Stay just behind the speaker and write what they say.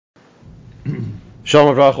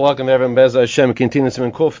Shalom Avrach, welcome everyone. Bez Hashem continues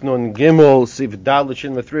in Kuf Nun Gimel Sif Dalet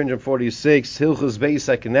Shin number 346 Hilchos Bais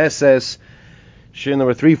Hakneses Shin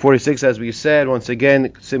number 346. As we said once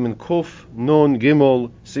again, Simin Kuf Nun Gimel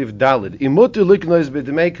Sif Dalet Imutu Liknois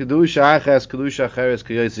B'Dmei Kedusha Achas Kedusha Acheres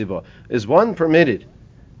K'Yotziba. Is one permitted?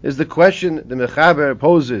 Is the question the Mechaber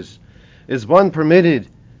poses? Is one permitted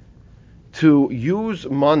to use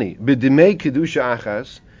money B'Dmei Kedusha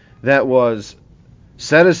Achas that was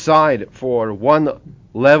set aside for one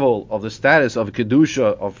level of the status of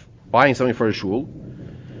Kedusha, of buying something for a shul,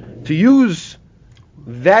 to use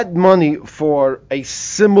that money for a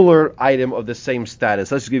similar item of the same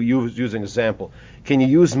status? Let's use an example. Can you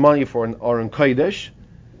use money for an Aron Kodesh?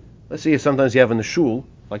 Let's see, sometimes you have in the shul,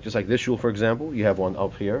 just like this shul for example, you have one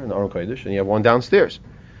up here, an Aron Kodesh, and you have one downstairs.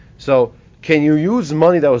 So, can you use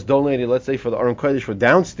money that was donated, let's say for the Aron Kodesh for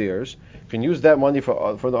downstairs, can you use that money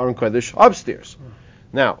for the Aron Kodesh upstairs?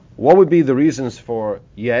 Now, what would be the reasons for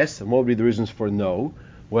yes, and what would be the reasons for no?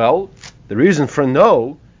 Well, the reason for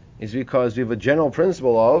no is because we have a general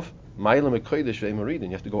principle of Ma'ila Mekodesh ve'Maridin. You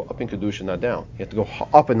have to go up in Kedusha, not down. You have to go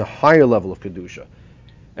up in the higher level of Kedusha.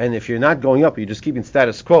 And if you're not going up, you're just keeping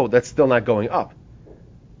status quo, that's still not going up.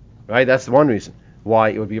 Right? That's one reason why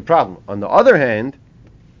it would be a problem. On the other hand,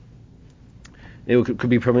 it could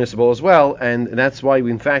be permissible as well, and that's why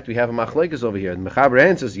we have a machlekes over here. The Mechaber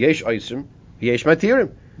answers, Yesh Oisrim, Yesh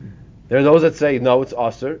Matirim. There are those that say no, it's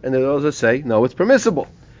aser, and there are those that say no, it's permissible.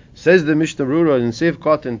 Says the Mishna in seif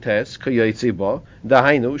cotton tes kayitziba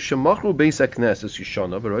dahainu shemachru Bais Hakneses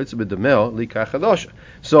yishana v'roitz b'demel likachadosha.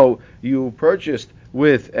 So you purchased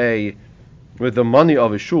with the money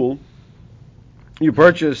of a shul, you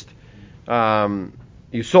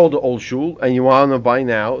sold the old shul, and you want to buy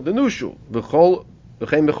now the new shul. So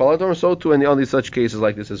too, and only such cases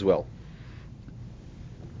like this as well.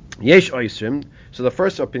 Yesh Oisrim. So the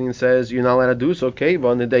first opinion says you're not allowed to do so, okay,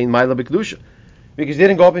 because you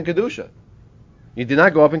didn't go up in Kedusha. You did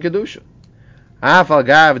not go up in Kedusha.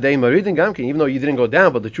 Even though you didn't go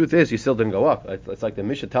down, but the truth is you still didn't go up. It's like the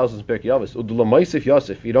Mishna tells us in Pirkei Avos,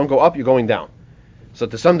 you don't go up, you're going down. So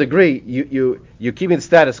to some degree, you're keeping the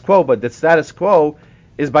status quo, but the status quo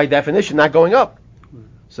is by definition not going up.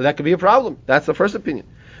 So that could be a problem. That's the first opinion.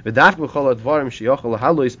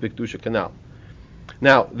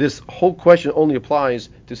 Now, this whole question only applies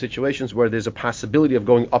to situations where there's a possibility of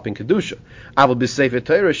going up in Kedusha. But when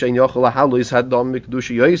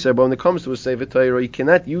it comes to a seif Torah, you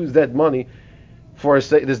cannot use that money for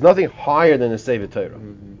there's nothing higher than a seif Torah.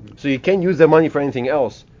 So you can't use that money for anything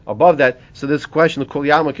else above that. So this question,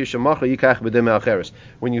 when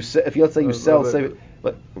you if let's say you sell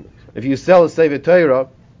if you sell a seif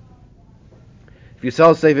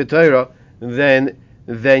Torah, then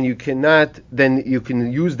you can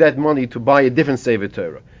use that money to buy a different seif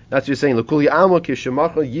Torah. That's what you're saying. You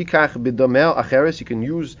can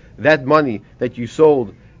use that money that you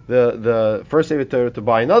sold the first seif Torah to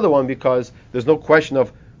buy another one, because there's no question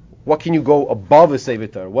of what can you go above a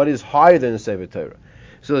seif Torah, what is higher than a seif Torah.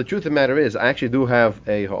 So the truth of the matter is, I actually do have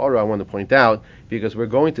a ha'ara I want to point out, because we're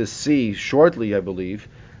going to see shortly, I believe,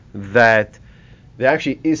 that there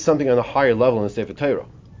actually is something on a higher level in the seif Torah.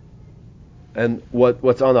 And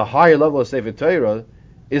what's on a higher level of seif Torah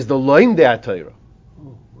is the loimdei Torah,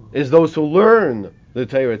 is those who learn the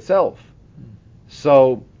Torah itself.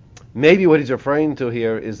 So maybe what he's referring to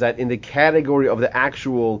here is that in the category of the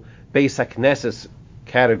actual Bais Hakneses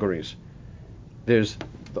categories, there's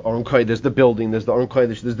the Aron Kodesh, there's the building, there's the Aron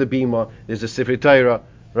Kodesh, there's the Bima, there's the Sefer Torah,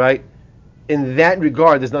 right? In that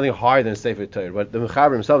regard, there's nothing higher than Sefer Torah. But the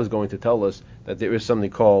Mechaber himself is going to tell us that there is something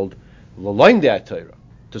called loimdei Torah,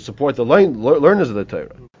 to support the learners of the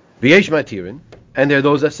Torah. V'yesh matirin, and there are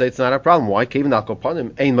those that say it's not a problem. Why? You're not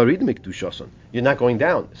going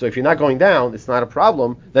down. So if you're not going down, it's not a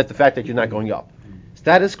problem. That's the fact that you're not going up.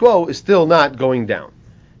 Status quo is still not going down.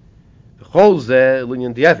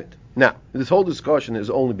 Now, this whole discussion is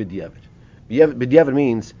only b'diavad. B'diavad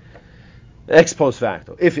means ex post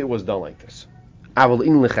facto, if it was done like this. Ideally,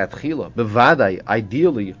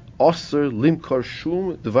 osir limkar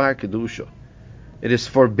shum dvar kedusha. It is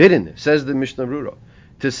forbidden, says the Mishna,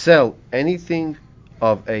 to sell anything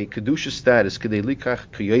of a Kedusha status,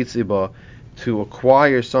 to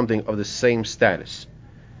acquire something of the same status.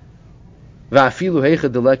 And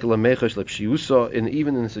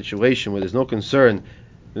even in a situation where there's no concern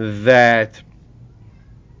that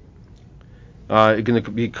you're going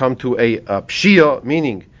to come to a pshia,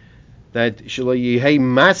 meaning that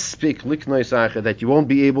that you won't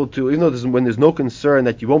be able to, even though when there's no concern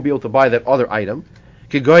that you won't be able to buy that other item,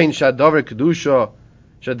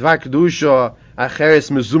 acheres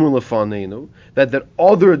mezumah lefanenu, that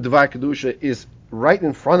other dvar kedusha is right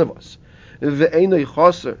in front of us. Ve'enoi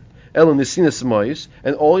chaser elo nesinas mayis,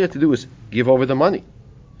 and all you have to do is give over the money.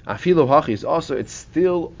 Afilu hachi is also, it's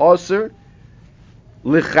still aser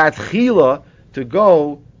lichatchila to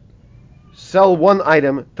go sell one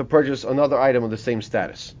item to purchase another item of the same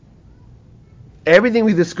status. Everything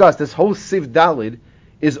we discussed, this whole seif dalid,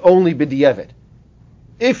 is only b'di'evet.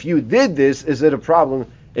 If you did this, is it a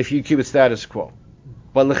problem if you keep it status quo?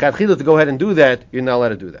 But lechatchila to go ahead and do that, you're not allowed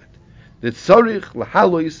to do that. The tzarich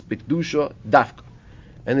lahalois b'kedusha dafka,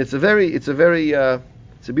 and it's a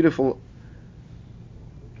beautiful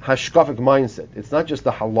hashkafic mindset. It's not just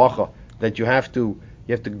the halacha that you have to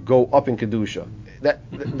go up in kedusha. That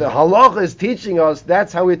the halacha is teaching us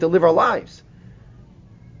that's how we have to live our lives.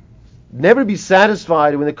 Never be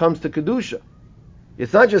satisfied when it comes to kedusha.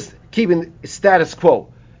 It's not just keeping status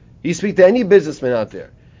quo. You speak to any businessman out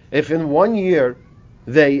there. If in 1 year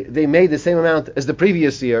they made the same amount as the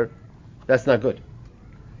previous year, that's not good.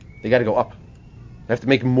 They got to go up. They have to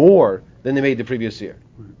make more than they made the previous year,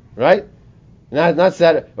 right? Not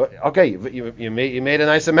sad. Okay, you made a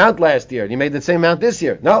nice amount last year, and you made the same amount this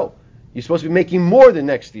year. No, you're supposed to be making more than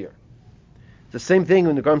next year. It's the same thing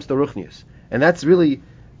when it comes to ruchnius, and that's really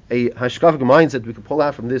a hashkafic mindset we can pull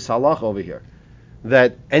out from this halacha over here.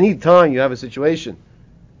 That any time you have a situation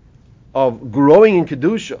of growing in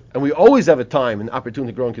kedusha, and we always have a time and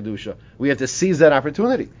opportunity to grow in kedusha, we have to seize that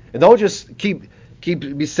opportunity, and don't just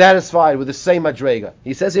be satisfied with the same madrega.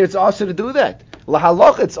 He says here it's also to do that.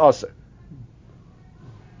 Lahalacha it's also.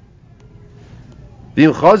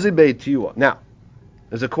 Now,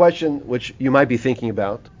 there's a question which you might be thinking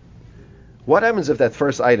about. What happens if that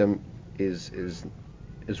first item is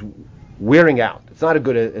wearing out? It's not as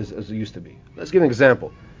good as it used to be. Let's give an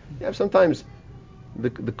example. You have sometimes the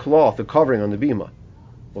cloth, the covering on the bima,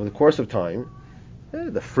 over the course of time,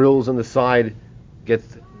 the frills on the side get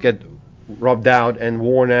rubbed out and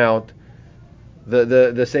worn out.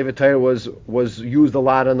 The seif Torah was used a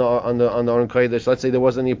lot on the Aron Kodesh. Let's say there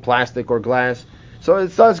wasn't any plastic or glass, so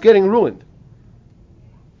it starts getting ruined.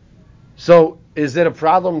 So is it a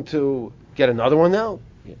problem to get another one now?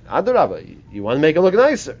 Adarabah, you want to make it look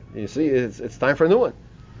nicer. You see, it's time for a new one.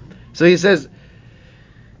 So he says,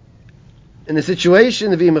 in the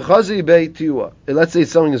situation of imechazi bei tiyua, let's say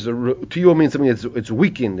something is tiyua means something it's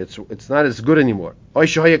weakened, it's not as good anymore. Or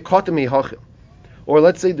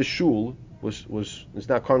let's say the shul is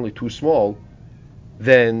not currently too small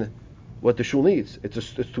than what the shul needs.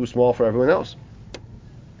 It's too small for everyone else.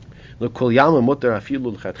 Everyone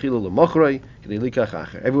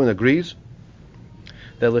agrees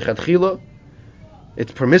that lechatchila,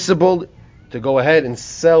 it's permissible to go ahead and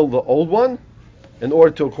sell the old one in order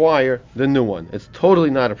to acquire the new one. It's totally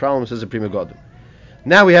not a problem, says the Prima Godim.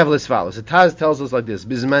 Now we have as follows. The Taz tells us like this: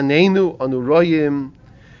 Bizmanenu anuroyim,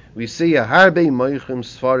 we see a harbe moichim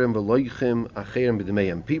svarim v'loichim acherim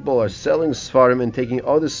b'demeyim. People are selling svarim and taking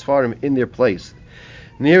other svarim in their place.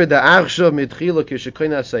 Near the achshav mitchila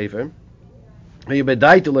kishakina sefer,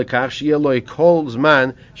 v'yibedaitu lekach sheyeloi kol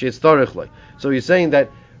zman sheyitztorich loi. So he's saying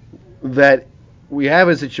that we have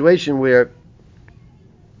a situation where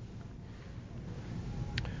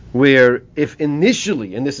if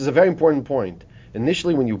initially, and this is a very important point,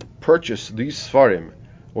 initially when you purchase these svarim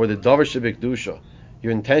or the davar shebekdusha,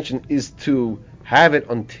 your intention is to have it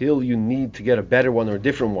until you need to get a better one or a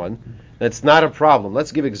different one, that's not a problem.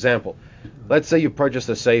 Let's give an example. Let's say you purchased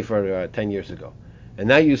a sefer 10 years ago, and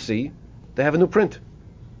now you see they have a new print,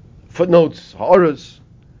 footnotes, ha'aras.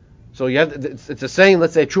 So you have it's a saying.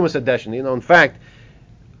 Let's say a Trumas edition. In fact,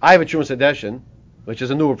 I have a Trumas edition, which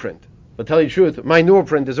is a newer print. But tell you the truth, my newer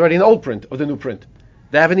print is already an old print of the new print.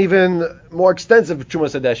 They have an even more extensive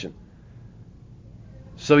Trumas edition.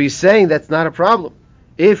 So he's saying that's not a problem.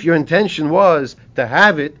 If your intention was to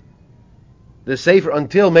have it, the sefer,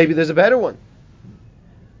 until maybe there's a better one.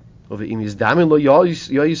 And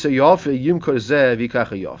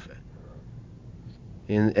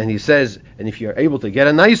he says, and if you're able to get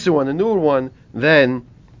a nicer one, a newer one, then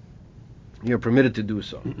you're permitted to do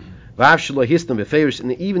so. And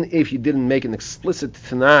even if you didn't make an explicit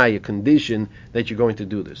tanai, a condition that you're going to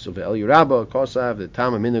do this. So ve'el yirabah kosav the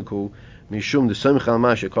tama minaku mishum the semchal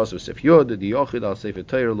mashe kosav seif yod the yochid al seif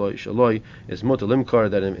Torah loy shaloi is mutar limkar,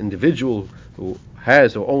 that an individual who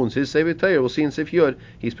has or owns his seif Torah will see in seif yod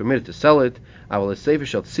he's permitted to sell it. Aval a seif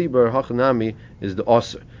shel tzibur hachanami is the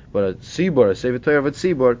osir, but a seif Torah of a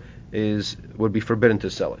tzibur would be forbidden to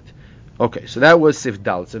sell it. Okay, so that was seif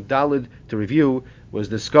dalid. Seif dalid, to review, was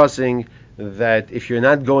discussing that if you're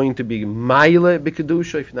not going to be maile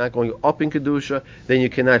b'kedusha, if you're not going up in kedusha, then you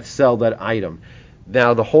cannot sell that item.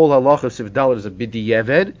 Now the whole halacha of seif dalet is a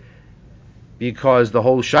b'di'evad, because the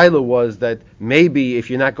whole shaila was that maybe if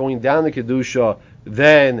you're not going down the Kedusha,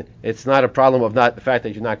 then it's not a problem of not the fact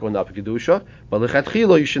that you're not going up in Kedusha, but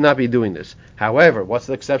lechatchila you should not be doing this. However, what's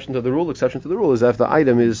the exception to the rule? The exception to the rule is that if the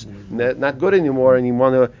item is not good anymore and you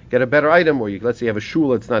want to get a better item, or let's say you have a shul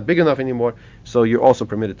that's not big enough anymore, so you're also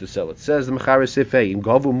permitted to sell it. It says the Mechare Sifei, im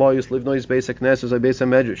gavu moyus livnois beis Hakneses or beis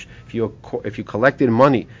medrash. If you collected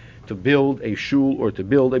money to build a shul or to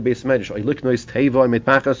build a base medrash, or liknois teva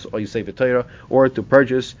mitmachas, or you save a Torah, or to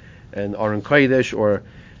purchase an aron kodesh, or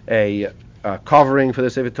a covering for the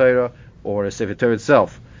seif Torah, or a seif Torah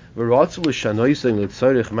itself.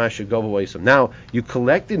 Now you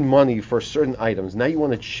collected money for certain items. Now you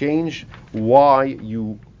want to change why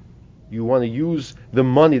you want to use the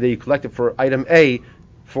money that you collected for item A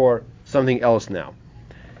for something else now.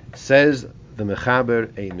 Says the Mechaber,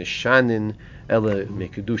 a Mishanin ele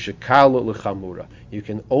mekedusha kalo lechamura. You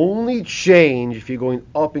can only change if you're going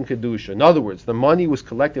up in kedusha. In other words, the money was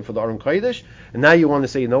collected for the aron kodesh, and now you want to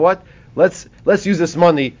say, you know what? Let's use this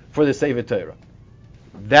money for the seif Torah.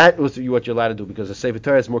 That was what you're allowed to do, because the seif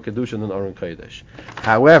Torah is more kedusha than aron kodesh.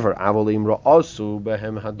 However, avolim ra'asu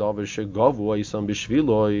behem hadavar shegavu isam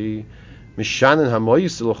b'shviloi mishanin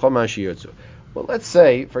hamoyis l'chom hashiyotzu. Well, let's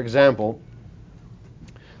say, for example,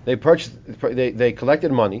 they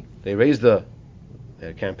collected money, they raised the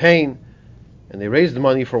campaign, and they raised the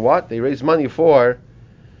money for what? They raised money for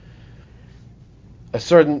a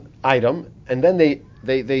certain item, and then they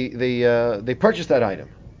purchased that item.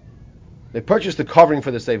 They purchased the covering for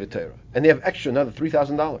the seif Torah, and they have extra another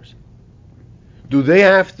 $3,000. Do they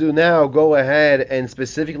have to now go ahead and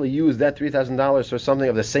specifically use that $3,000 for something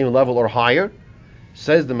of the same level or higher?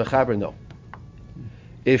 Says the Mechaber, no.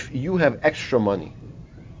 If you have extra money,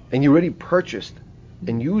 and you already purchased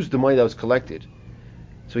and used the money that was collected,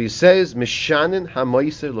 so he says, Mishanin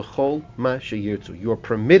ha-maiser l'chol ma sheyirtzu. You are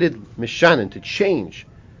permitted, Mishanin, to change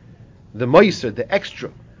the maiser, the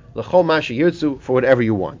extra, l'chol ma sheyirtzu, for whatever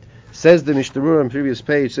you want. Says the Mishnah on previous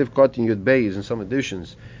page, seif kotin yud beis, in some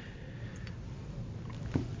editions.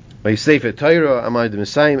 By seif Torah, amai de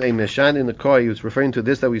Messiah, a Mishanin the koi, he was referring to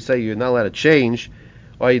this that we say you're not allowed to change.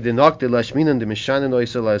 Or we're going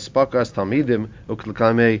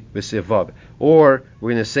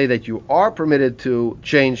to say that you are permitted to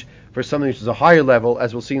change for something which is a higher level,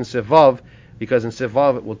 as we'll see in Sevav, because in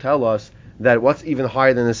Sevav it will tell us that what's even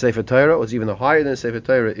higher than the seif Torah, what's even higher than the seif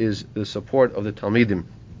Torah is the support of the Talmidim,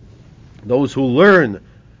 those who learn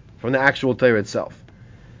from the actual Torah itself.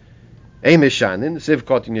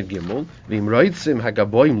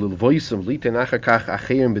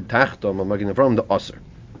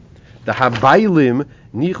 The habaylim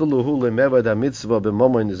nichuluhu lemevad mitzvah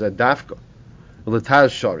b'momoin zadafka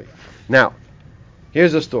l'taz shari. Now,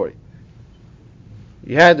 here's a story.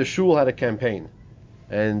 The shul had a campaign,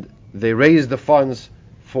 and they raised the funds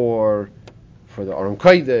for the aron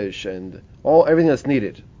kodesh and everything that's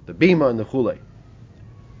needed, the bima and the chulei.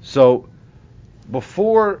 So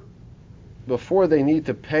before they need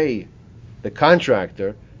to pay the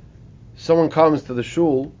contractor, someone comes to the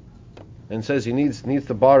shul and says he needs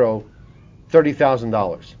to borrow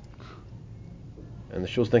 $30,000, and the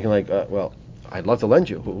shul's thinking like, well, I'd love to lend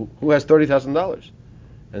you. Who has $30,000?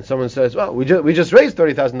 And someone says, well, we just raised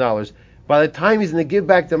 $30,000. By the time he's going to give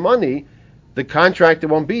back the money, the contractor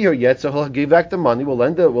won't be here yet, so he'll give back the money. We'll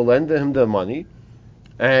lend him the money,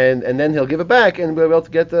 and then he'll give it back, and we'll be able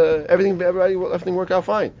to get everything work out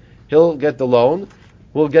fine. He'll get the loan.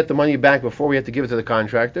 We'll get the money back before we have to give it to the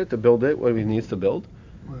contractor to build it, what he needs to build.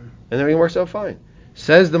 Right. And everything works out fine.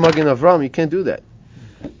 Says the Magen Avram, you can't do that,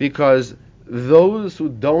 because those who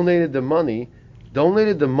donated the money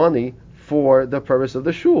for the purpose of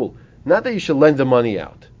the shul. Not that you should lend the money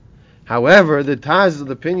out. However, the Taz is of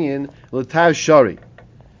the opinion, the Taz Shari.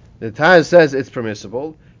 The Taz says it's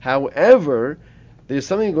permissible. However, there's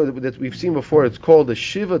something that we've seen before. It's called the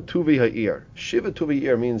Shiva Tuvi Ha'ir. Shiva Tuvi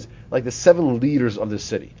Ha'ir means like the 7 leaders of the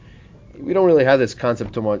city. We don't really have this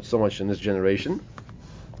concept so much in this generation,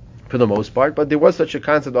 for the most part, but there was such a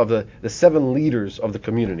concept of the 7 leaders of the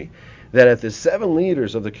community. That if the 7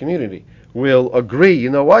 leaders of the community will agree, you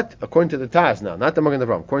know what, according to the Taz now, not the Magen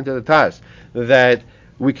Avram, according to the Taz, that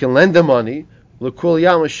we can lend the money, as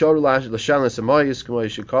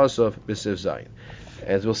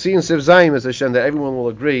we'll see in Siv Zayim, as Hashem, that everyone will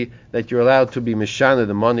agree that you're allowed to be Mishna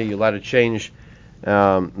the money, you're allowed to change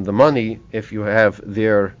the money if you have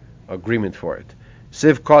their agreement for it.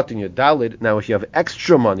 Siv Kot in your Dalid, now if you have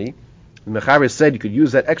extra money, the Mechaber said you could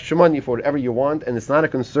use that extra money for whatever you want, and it's not a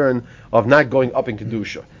concern of not going up in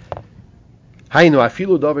Kedusha. Hainu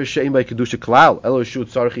afilu davar she'im by Kedusha klal, elo shu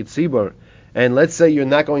tzarich tzibur, and let's say you're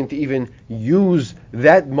not going to even use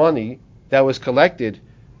that money that was collected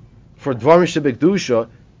for Dvarim Shebekdusha,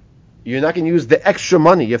 you're not going to use the extra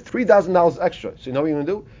money. You have $3,000 extra. So you know what you're going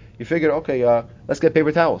to do? You figure, okay, let's get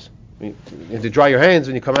paper towels. You have to dry your hands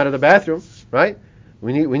when you come out of the bathroom, right?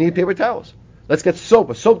 We need paper towels. Let's get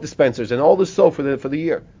soap dispensers, and all the soap for the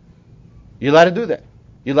year. You're allowed to do that.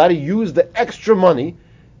 You're allowed to use the extra money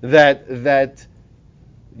that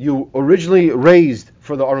you originally raised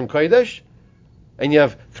for the Aron Kodesh, and you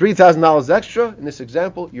have $3,000 extra. In this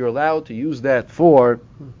example, you're allowed to use that for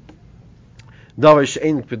Davar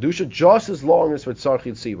She'ein Kedusha, just as long as for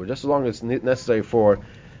Tzarchi Tzibur, just as long as it's necessary for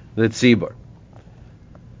the Tzibur.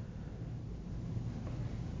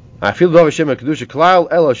 I feel Davar She'ein Kedusha Klal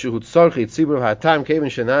Ela Shehu Tzarchi Tzibur Hatam Kevin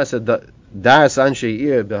Shenasa Das Anshe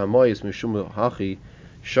Ir Behamoyis Mishum Hachi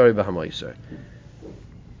Shari Behamoyisar.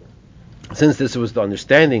 Since this was the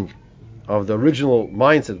understanding of the original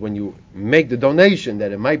mindset, when you make the donation,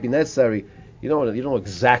 that it might be necessary, you don't know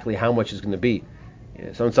exactly how much it's going to be.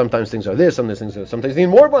 Yeah, sometimes things are this, sometimes you need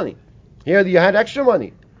more money. Here you had extra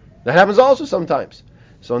money. That happens also sometimes.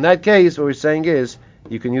 So in that case, what we're saying is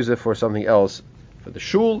you can use it for something else, for the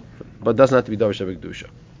shul, but it doesn't have to be Davar Shebekdusha.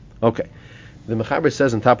 Okay. The Mechaber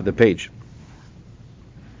says on top of the page,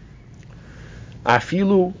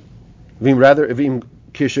 Afilu vim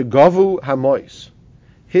kishegavu hamois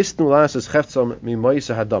hisnu lasas cheftzam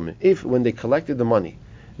mimoisa hadamim. If when they collected the money,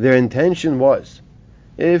 their intention was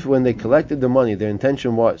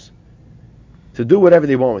to do whatever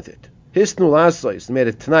they want with it. Hisnu lasas made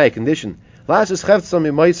a Tanai condition. Lasas cheftzam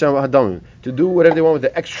mimoisa hadamim, to do whatever they want with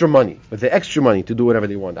the extra money, to do whatever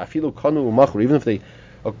they want. Afilu kanu umachru, even if they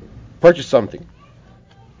purchased something,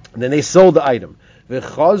 and then they sold the item.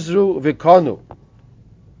 V'chazru v'kanu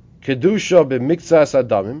Kedusha b'miktzas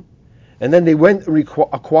adamim, and then they went and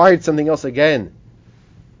acquired something else again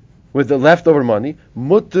with the leftover money.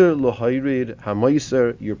 Mutter l'hayrid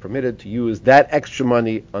hamayser, you're permitted to use that extra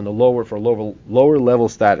money on the lower level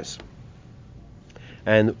status.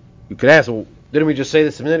 And you could ask, well, didn't we just say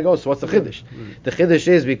this a minute ago? So what's the chiddush? The chiddush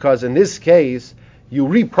is because in this case you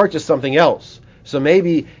repurchase something else, so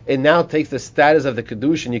maybe it now takes the status of the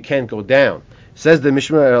kedusha and you can't go down. Says the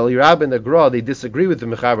Mishna Elirab and the Gra, they disagree with the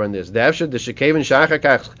Mechaber on this.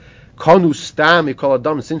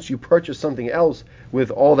 Since you purchased something else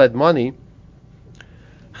with all that money,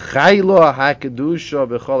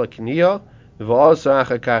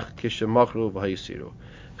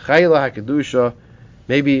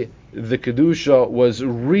 maybe the Kedusha was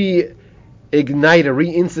reinstated.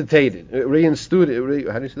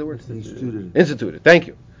 How do you say the word? Instituted. Thank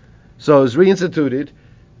you. So it was reinstituted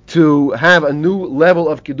to have a new level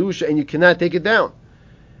of Kedusha, and you cannot take it down.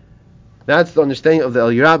 That's the understanding of the El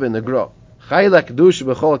Yerab and the Gra.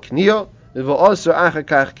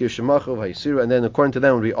 And then according to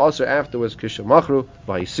them, it will be also afterwards Kishamachru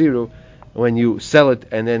Vahisiru, when you sell it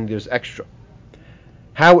and then there's extra.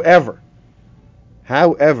 However,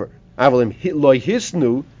 Avalim Loi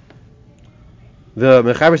Hisnu, the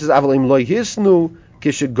Mechaber says Avalim Loi Hisnu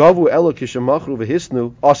Kishagavu Elo Kishamachru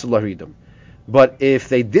Vahisnu Asalaridam. But if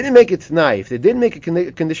they didn't make it tonight, if they didn't make a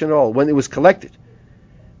condition at all when it was collected,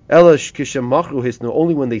 Elash Kishamachru Hisnu,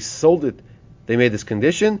 only when they sold it they made this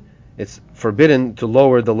condition, it's forbidden to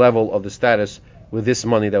lower the level of the status with this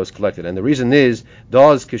money that was collected. And the reason is,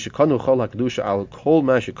 because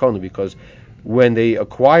when they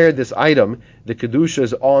acquired this item, the Kedusha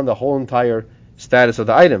is on the whole entire status of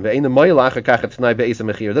the item.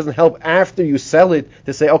 It doesn't help after you sell it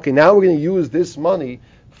to say, okay, now we're going to use this money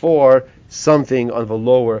for something of a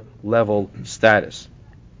lower level status.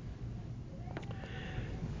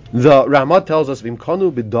 The Ramat tells us,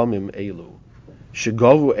 Vimkanu b'damim elu,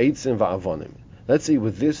 shegavu eitzim va'avonim. Let's see,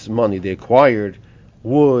 with this money they acquired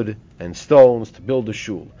wood and stones to build a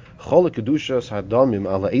shul. Chol kedushas hadamim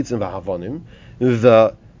ala eitzim va'avonim.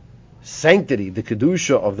 The sanctity, the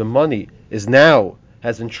kedusha of the money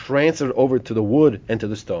has been transferred over to the wood and to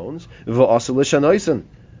the stones. V'asul l'shanoisen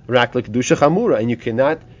rak l'kedusha chamura, and you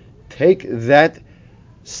cannot take that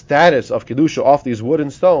status of kedusha off these wood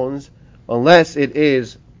and stones unless it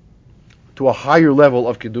is to a higher level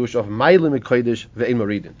of kedusha of ma'ilin mikodesh ve'in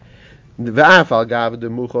maridin. V'afal gav de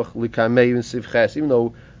muchach likamei in sivches, even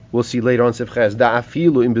though we'll see later on sivches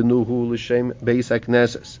da'afilu in benuhu l'shem Bais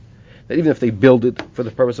Hakneses, that even if they build it for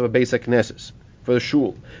the purpose of a Bais Hakneses, for the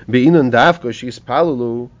shul, be'inan davka shis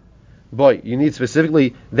palulu. Boy, you need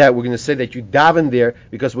specifically that we're going to say that you daven there,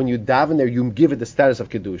 because when you daven there, you give it the status of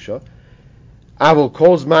kedusha. But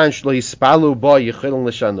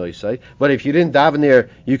if you didn't daven there,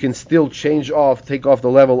 you can still take off the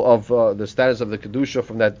level of the status of the kedusha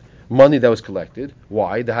from that money that was collected.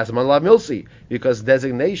 Why? The Hazman Lav Milsi, because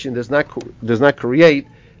designation does not create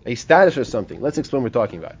a status or something. Let's explain what we're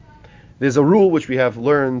talking about. There's a rule which we have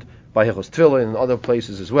learned by Hilchos Tefillah and other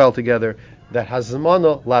places as well together, that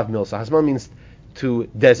Hazman Lav Milsa. Hazman means to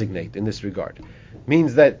designate in this regard.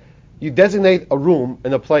 Means that you designate a room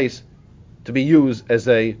and a place to be used as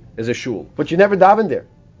a shul, but you never daven there.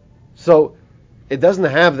 So it doesn't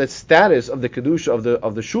have the status of the Kedusha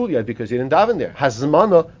of the shul yet because you didn't daven there.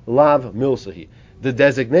 Hazmana lav milsahi. The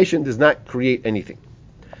designation does not create anything.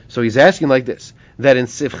 So he's asking like this, that in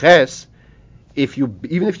Sifches,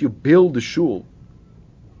 even if you build the shul,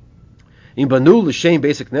 in Banu l'shem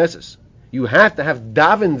basic Hakneses, you have to have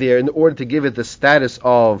daven there in order to give it the status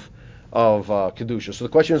of Kedusha. So the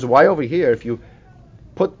question is, why over here, if you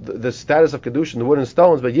put the status of Kedusha in the wood and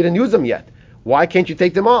stones, but you didn't use them yet, why can't you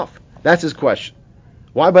take them off? That's his question.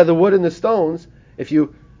 Why by the wood and the stones, if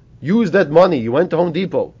you use that money, you went to Home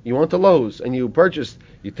Depot, you went to Lowe's, and you purchased,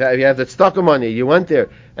 you have that stock of money, you went there,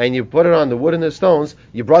 and you put it on the wood and the stones,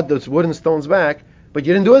 you brought those wood and stones back, but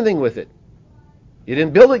you didn't do anything with it. You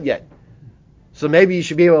didn't build it yet. So maybe you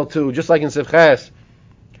should be able to, just like in Sifches,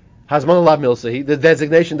 Hazman Lav Milsahi, the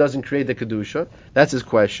designation doesn't create the Kedusha. That's his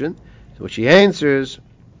question, which he answers,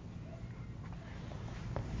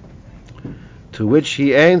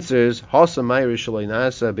 Hasa Mayri Shaloi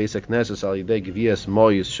Nasa Bais Hakneses Al Yidei Gvias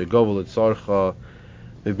Moyis Shegovel Etzorcha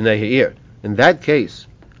Mibnei Ha'ir. In that case,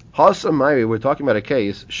 Hasa Mayri, we're talking about a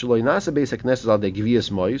case, Shaloi Nasa Bais Hakneses Al Yidei Gvias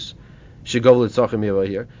Moyis Shegovel Etzorcha Mibnei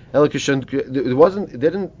Ha'ir.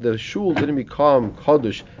 The shul didn't become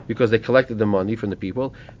Kodesh because they collected the money from the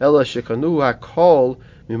people. Ela Shekanu HaKol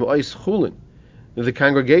Mimois Chulin. The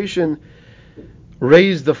congregation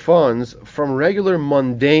raised the funds from regular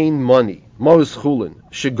mundane money. Mois Chulin,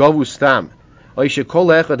 Shegavu Stam. Or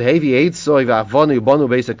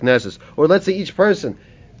let's say each person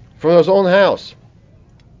from his own house,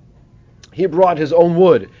 he brought his own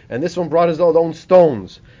wood, and this one brought his own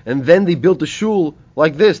stones, and then they built the shul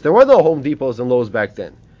like this. There were no Home Depots and Lowe's back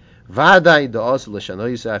then. In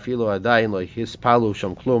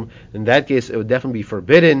that case, it would definitely be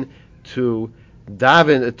forbidden to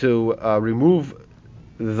remove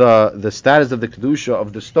the status of the Kedusha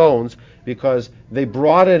of the stones, because they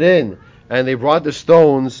brought it in, and they brought the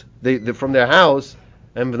stones from their house,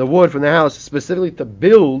 and the wood from their house, specifically to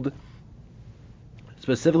build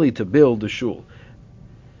the shul.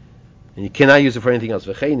 And you cannot use it for anything else.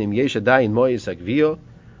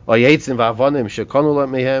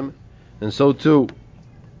 And so too,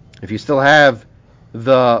 if you still have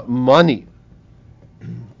the money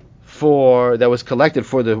that was collected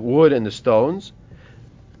for the wood and the stones,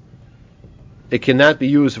 it cannot be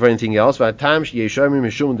used for anything else. And that's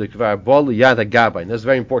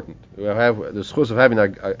very important. We have the schus of having a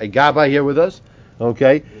gabbai here with us.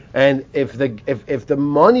 Okay, and if the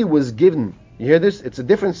money was given, you hear this? It's a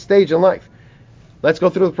different stage in life. Let's go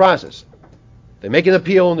through the process. They make an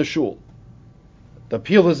appeal in the shul. The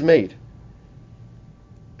appeal is made,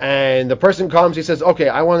 and the person comes. He says, "Okay,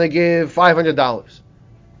 I want to give $500."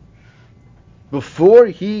 Before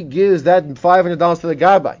he gives that $500 to the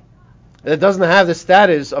gabbai, it doesn't have the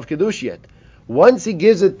status of Kedusha yet. Once he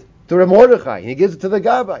gives it to Reb Mordechai, he gives it to the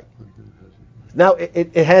gabbai, now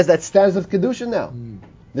it has that status of Kedusha now.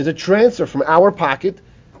 There's a transfer from our pocket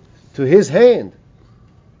to his hand.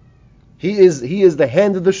 He is the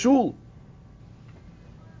hand of the shul.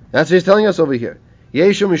 That's what he's telling us over here.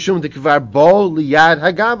 Yeshu mishum dekvar bo liyad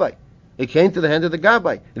hagabbai. It came to the hand of the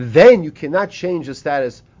gabbai. Then you cannot change the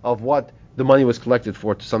status of what the money was collected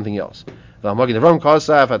for to something else. Since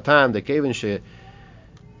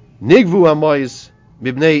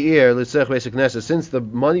the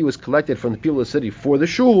money was collected from the people of the city for the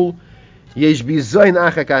shul,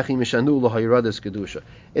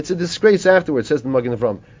 it's a disgrace afterwards, says the Magen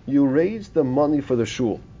Avram. You raised the money for the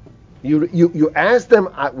shul. You asked them,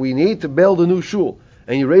 we need to build a new shul,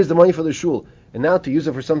 and you raised the money for the shul, and now to use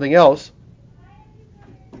it for something else,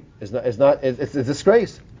 it's a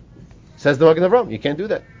disgrace. Says the Magen Avram, you can't do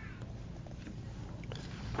that.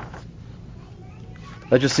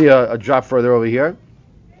 Let's just see a drop further over here.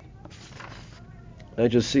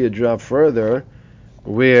 Let's just see a drop further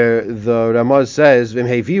where the Ramaz says,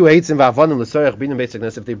 if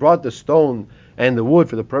they brought the stone and the wood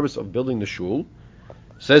for the purpose of building the shul,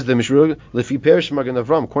 says the Mishna,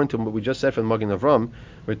 according to what we just said from Magen Avram,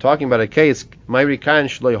 we're talking about a case, they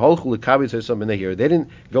didn't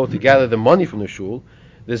go to gather the money from the shul,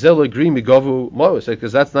 because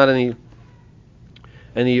that's not any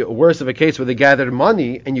worse of a case where they gathered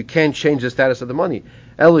money and you can't change the status of the money.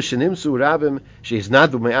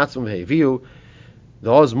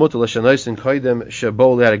 We're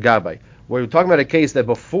talking about a case that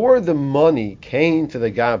before the money came to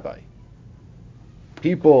the Gabai,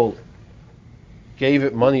 people gave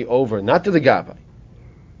it money over, not to the Gabai.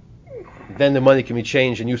 Then the money can be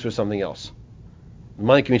changed and used for something else. The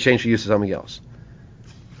money can be changed for use for something else.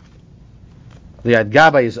 The Ad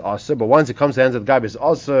Gabai is Aser, but once it comes to the hands of the Gabai, it's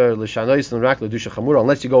Aser, L'Shanois, L'Rak, L'Dusha Chamura,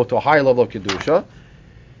 unless you go to a higher level of Kedusha.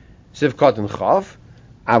 Sivkot and Chav.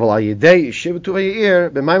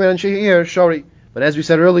 But as we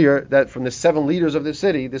said earlier, that from the 7 leaders of the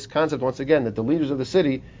city, this concept once again, that the leaders of the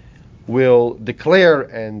city will declare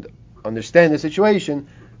and understand the situation,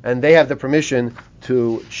 and they have the permission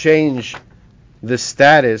to change the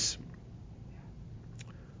status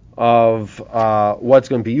of what's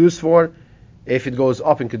going to be used for if it goes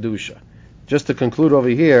up in Kedusha. Just to conclude over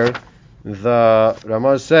here, the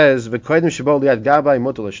Ramaz says,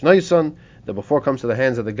 that before it comes to the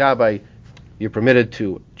hands of the Gabai, you're permitted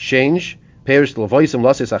to change. Like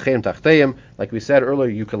we said earlier,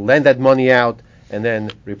 you can lend that money out and then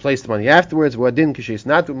replace the money afterwards. If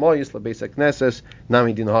the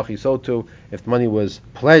money was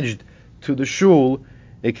pledged to the shul,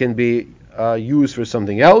 it can be used for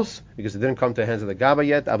something else because it didn't come to the hands of the Gabai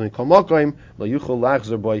yet.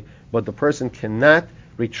 But the person cannot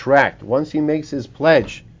retract. Once he makes his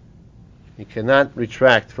pledge, he cannot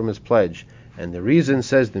retract from his pledge. And the reason,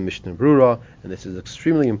 says the Mishna Berura, and this is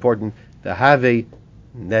extremely important, to have a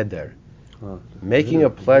neder. Making a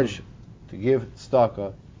pledge to give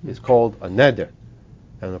tzedakah is called a neder.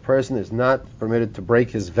 And the person is not permitted to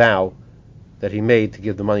break his vow that he made to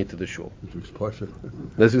give the money to the shul.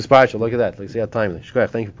 This is partial. Look at that. Let's see how timely.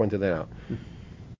 Thank you for pointing that out.